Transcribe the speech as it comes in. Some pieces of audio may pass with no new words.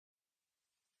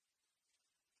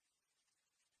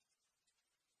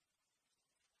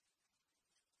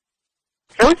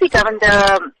Rosy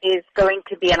Govender is going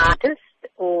to be an artist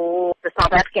who the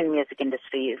South African music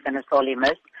industry is going to sorely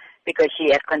miss because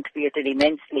she has contributed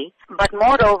immensely. But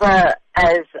moreover,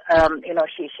 as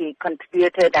she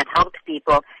contributed and helped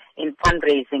people in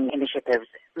fundraising initiatives,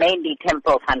 mainly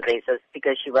temple fundraisers,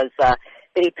 because she was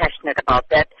very passionate about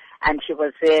that, and she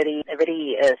was a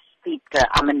very steeped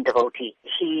Aman devotee.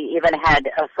 She even had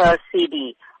a first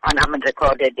CD on Aman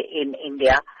recorded in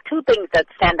India. Two things that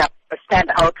stand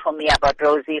out for me about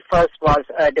Rosy. First was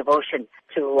a devotion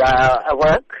to a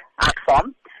work, art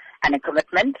form, and a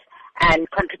commitment, and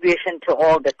contribution to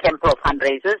all the temple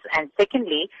fundraisers. And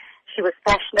secondly, she was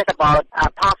passionate about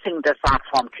passing this art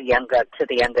form to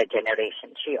the younger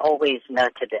generation. She always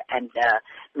nurtured and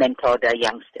mentored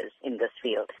youngsters in this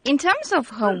field. In terms of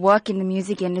her work in the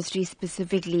music industry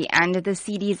specifically and the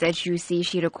CDs that you say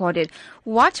she recorded,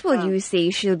 what will you say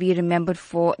she'll be remembered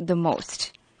for the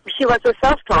most? She was a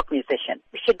self-taught musician.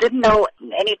 She didn't know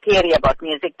any theory about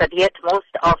music, but yet most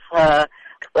of her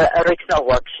original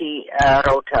work, she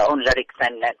wrote her own lyrics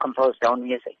and composed her own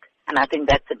music. And I think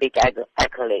that's a big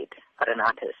accolade for an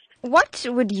artist. What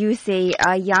would you say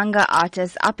a younger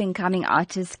artist, up-and-coming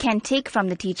artist, can take from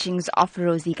the teachings of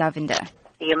Rosy Govender?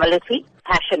 Humility,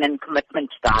 passion, and commitment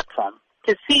to the art form.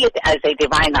 To see it as a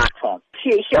divine art form.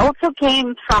 She also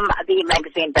came from the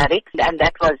magazine Barracks, and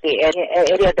that was the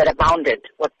area that abounded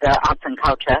with the arts and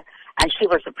culture, and she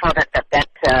was a product of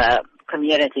that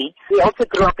community. We also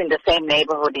grew up in the same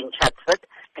neighborhood in Chatsworth,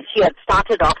 and she had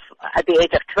started off at the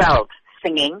age of 12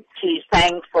 singing. She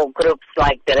sang for groups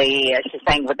like she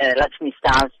sang with the Lakshmi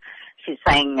Stars, she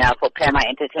sang for Prema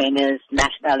Entertainers,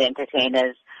 National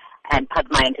Entertainers, and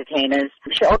Padma Entertainers.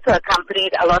 She also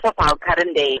accompanied a lot of our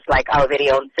current days, like our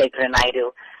very own Sekra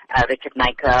Naidu, Richard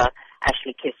Naicker,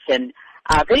 Ashley Christian,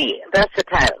 very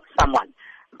versatile someone.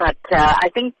 But I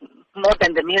think more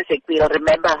than the music, we'll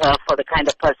remember her for the kind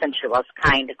of person she was,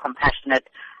 kind, compassionate,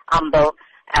 humble,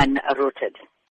 and rooted.